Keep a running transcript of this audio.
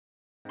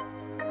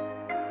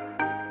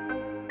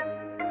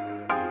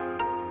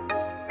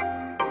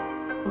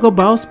talk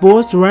about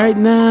sports right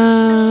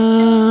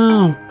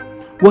now.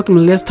 Welcome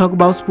to Let's Talk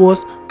About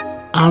Sports.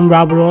 I'm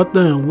Robert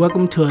Arthur, and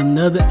welcome to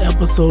another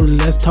episode of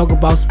Let's Talk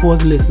About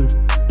Sports. Listen,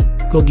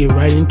 go get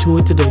right into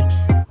it today.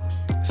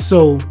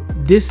 So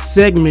this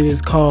segment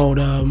is called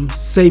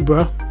Say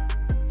Bruh.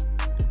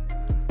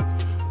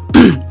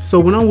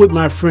 So when I'm with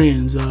my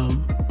friends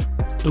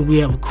and we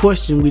have a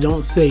question, we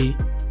don't say,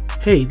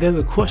 hey, there's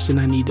a question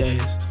I need to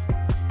ask.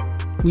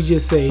 We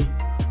just say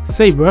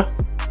bruh.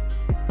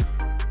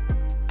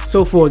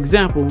 So for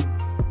example,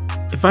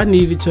 if I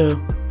needed to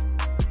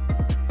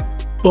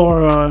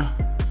borrow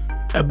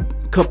a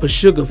cup of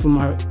sugar from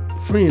my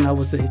friend, I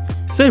would say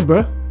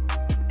bruh,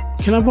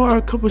 can I borrow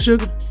a cup of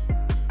sugar?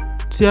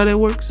 See how that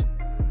works?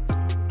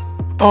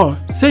 Or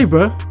say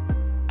bruh,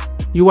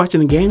 you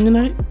watching the game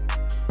tonight?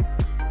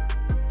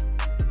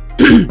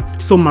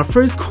 So my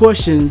first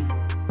question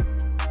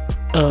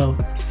of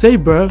say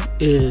bruh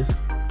is,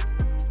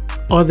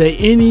 are there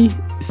any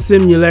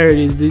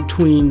similarities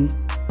between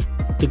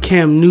the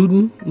Cam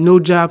Newton no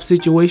job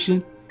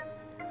situation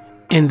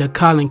and the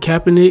Colin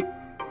Kaepernick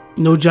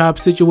no job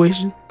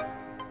situation?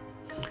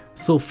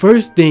 So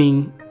first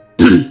thing,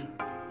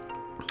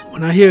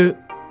 when I hear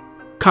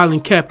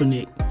Colin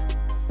Kaepernick,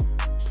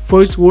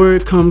 first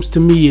word comes to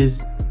me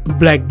is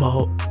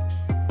blackballed.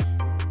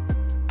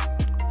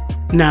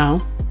 Now,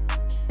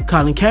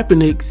 Colin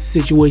Kaepernick's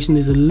situation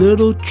is a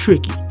little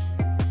tricky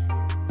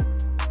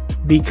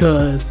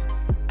because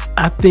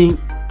I think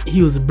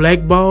he was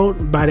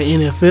blackballed by the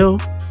NFL,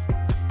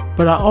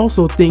 but I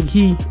also think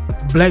he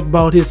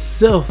blackballed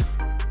himself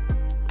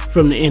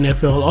from the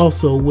NFL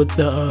also with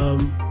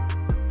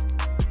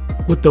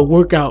the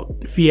workout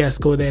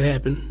fiasco that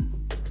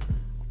happened.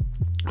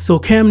 So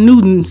Cam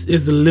Newton's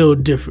is a little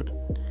different.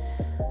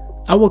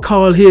 I would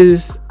call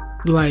his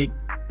like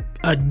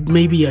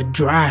maybe a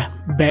dry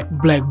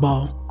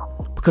blackball,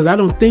 because I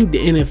don't think the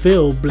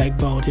NFL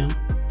blackballed him.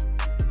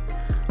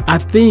 I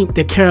think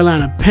the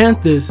Carolina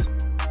Panthers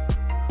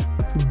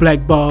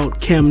blackballed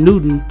Cam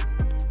Newton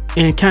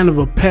in kind of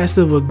a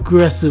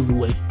passive-aggressive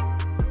way,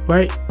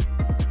 right?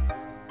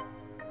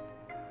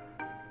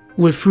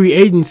 With free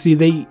agency,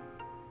 they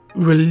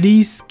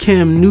released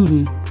Cam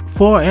Newton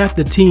far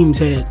after teams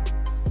had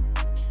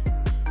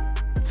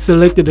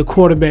selected the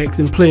quarterbacks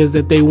and players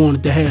that they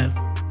wanted to have,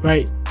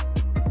 right?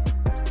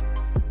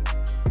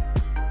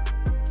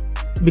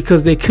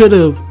 Because they could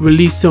have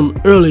released him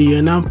earlier,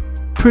 and I'm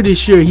pretty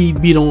sure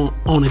he'd be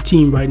on a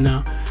team right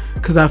now.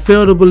 Because I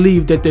fail to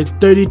believe that the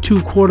 32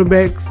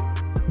 quarterbacks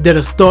that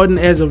are starting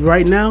as of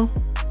right now,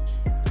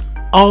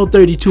 all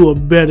 32 are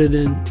better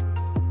than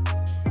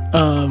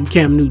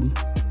Cam Newton.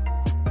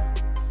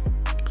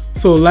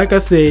 So like I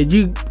said,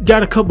 you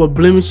got a couple of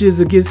blemishes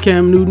against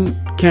Cam Newton.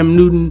 Cam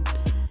Newton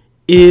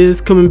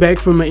is coming back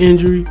from an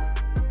injury,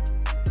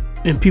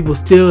 and people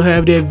still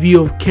have that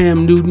view of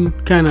Cam Newton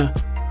kind of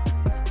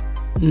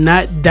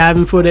not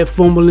diving for that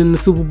fumble in the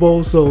Super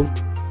Bowl. So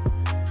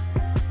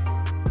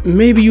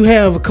maybe you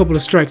have a couple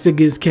of strikes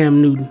against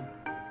Cam Newton,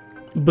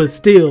 but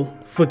still,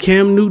 for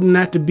Cam Newton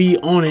not to be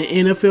on an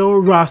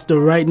NFL roster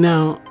right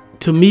now,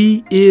 to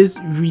me, is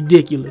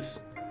ridiculous.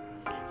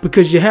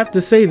 Because you have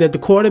to say that the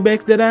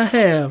quarterbacks that I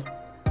have,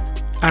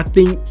 I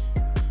think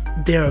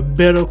there are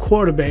better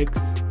quarterbacks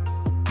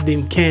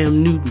than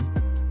Cam Newton.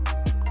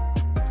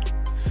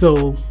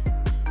 So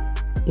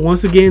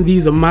once again,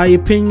 these are my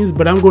opinions,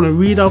 but I'm going to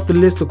read off the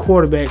list of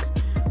quarterbacks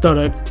that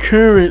are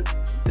current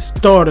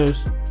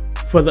starters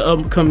for the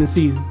upcoming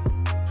season.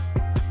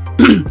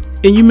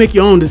 And you make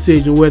your own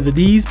decision whether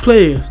these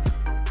players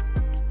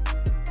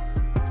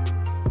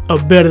are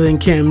better than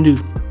Cam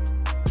Newton.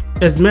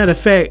 As a matter of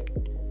fact,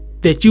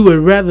 that you would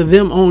rather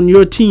them on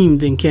your team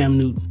than Cam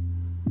Newton.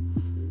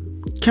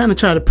 Kind of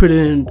try to put it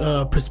in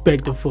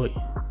perspective for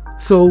you.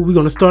 So we're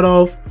going to start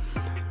off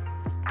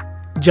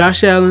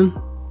Josh Allen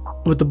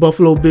with the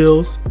Buffalo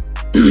Bills.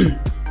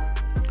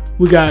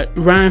 We got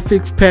Ryan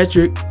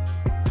Fitzpatrick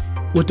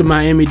with the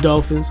Miami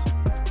Dolphins,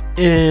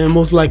 and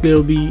most likely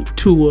it'll be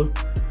Tua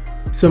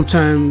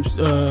sometime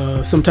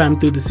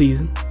through the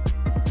season.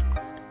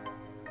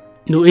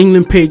 New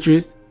England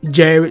Patriots,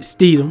 Jarrett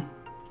Stidham.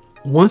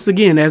 Once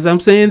again, as I'm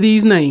saying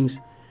these names,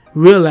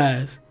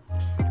 realize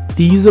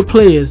these are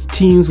players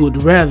teams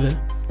would rather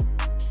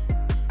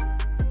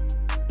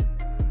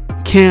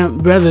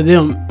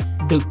them,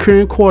 the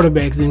current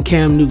quarterbacks, than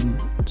Cam Newton.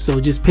 So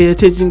just pay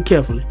attention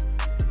carefully.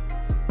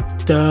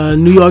 The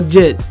New York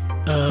Jets,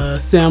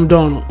 Sam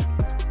Darnold.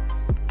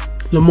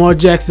 Lamar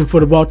Jackson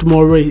for the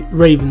Baltimore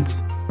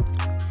Ravens.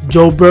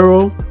 Joe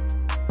Burrow,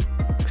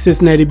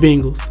 Cincinnati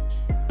Bengals.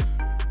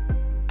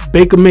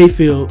 Baker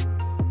Mayfield,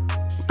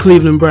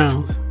 Cleveland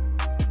Browns.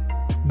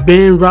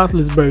 Ben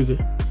Roethlisberger,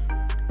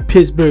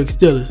 Pittsburgh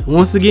Steelers.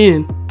 Once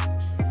again,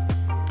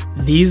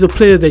 these are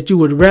players that you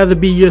would rather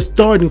be your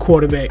starting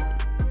quarterback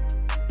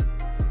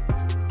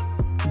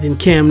than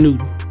Cam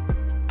Newton.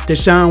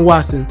 Deshaun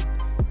Watson,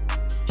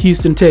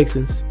 Houston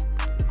Texans.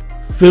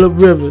 Phillip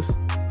Rivers,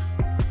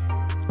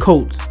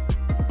 Colts.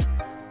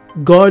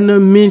 Gardner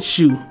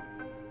Minshew,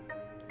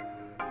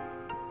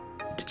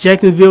 the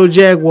Jacksonville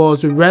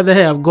Jaguars would rather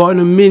have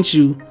Gardner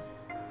Minshew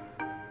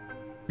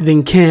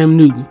than Cam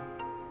Newton.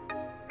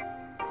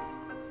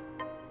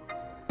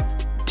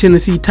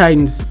 Tennessee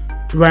Titans,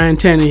 Ryan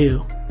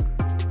Tannehill.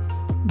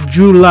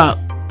 Drew Lock,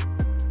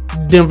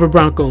 Denver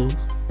Broncos.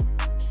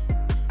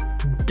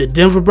 The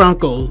Denver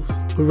Broncos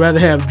would rather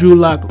have Drew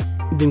Lock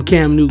than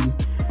Cam Newton.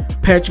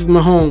 Patrick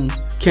Mahomes,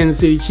 Kansas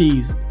City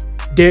Chiefs.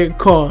 Derek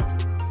Carr,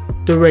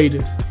 the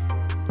Raiders.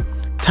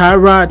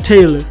 Tyrod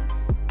Taylor,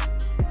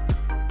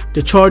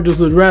 the Chargers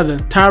would rather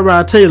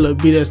Tyrod Taylor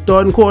be their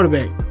starting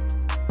quarterback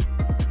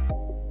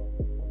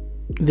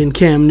than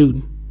Cam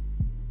Newton.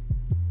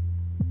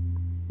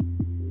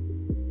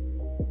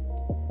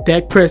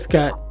 Dak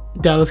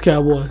Prescott, Dallas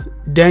Cowboys.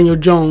 Daniel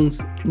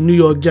Jones, New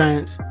York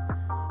Giants.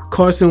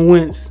 Carson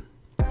Wentz,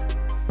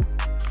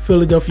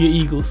 Philadelphia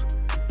Eagles.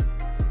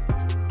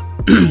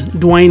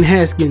 Dwayne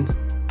Haskins,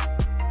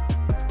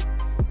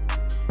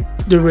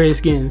 the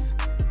Redskins.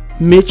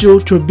 Mitchell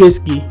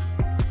Trubisky,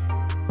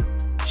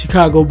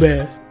 Chicago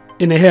Bears.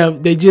 And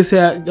they just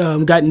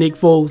got Nick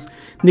Foles.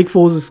 Nick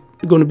Foles is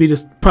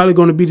probably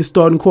going to be the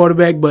starting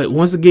quarterback, but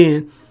once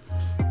again,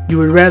 you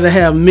would rather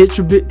have Mitch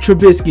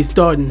Trubisky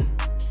starting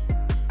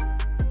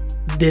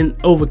than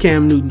over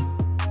Cam Newton.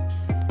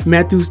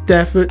 Matthew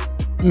Stafford,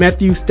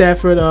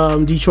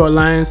 Detroit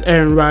Lions.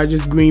 Aaron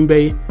Rodgers, Green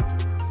Bay.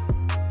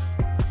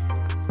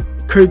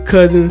 Kirk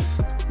Cousins,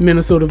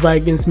 Minnesota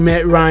Vikings.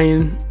 Matt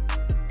Ryan,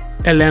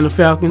 Atlanta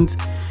Falcons.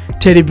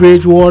 Teddy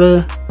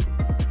Bridgewater,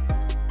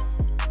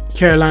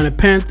 Carolina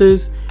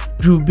Panthers.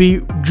 Drew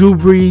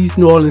Brees,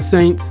 New Orleans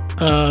Saints.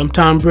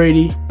 Tom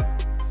Brady,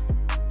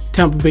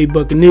 Tampa Bay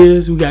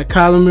Buccaneers. We got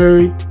Kyler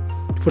Murray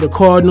for the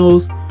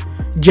Cardinals.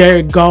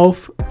 Jared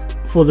Goff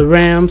for the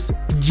Rams.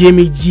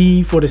 Jimmy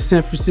G for the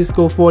San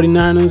Francisco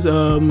 49ers.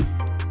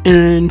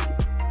 And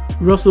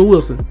Russell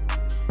Wilson.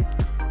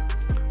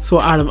 So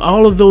out of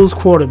all of those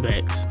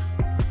quarterbacks,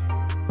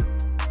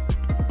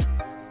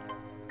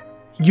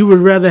 you would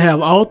rather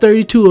have all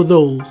 32 of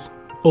those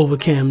over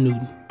Cam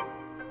Newton.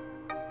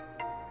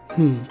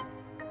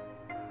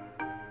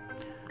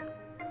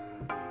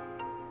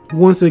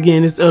 Once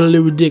again, it's utterly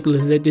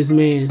ridiculous that this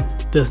man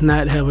does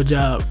not have a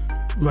job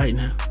right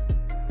now.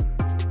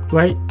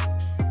 Right?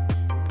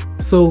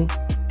 So,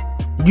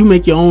 you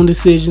make your own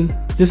decision.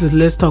 This is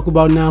Let's Talk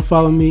About Now.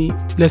 Follow me.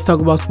 Let's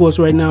Talk About Sports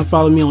right now.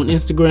 Follow me on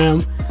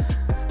Instagram.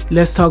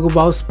 Let's Talk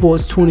About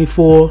Sports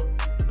 24.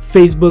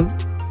 Facebook.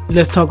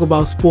 Let's Talk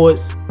About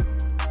Sports.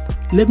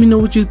 Let me know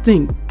what you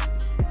think.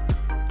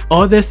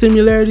 Are there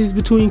similarities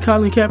between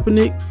Colin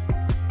Kaepernick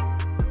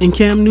and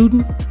Cam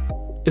Newton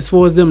as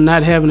far as them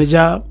not having a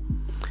job?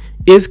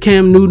 Is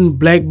Cam Newton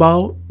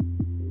blackballed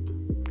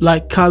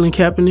like Colin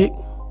Kaepernick?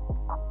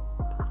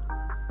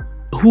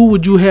 Who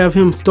would you have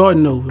him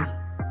starting over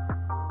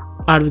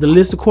out of the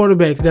list of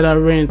quarterbacks that I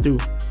ran through?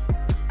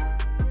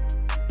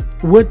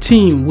 What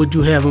team would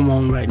you have him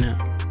on right now?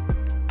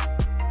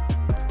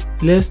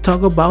 Let's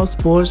talk about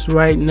sports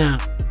right now.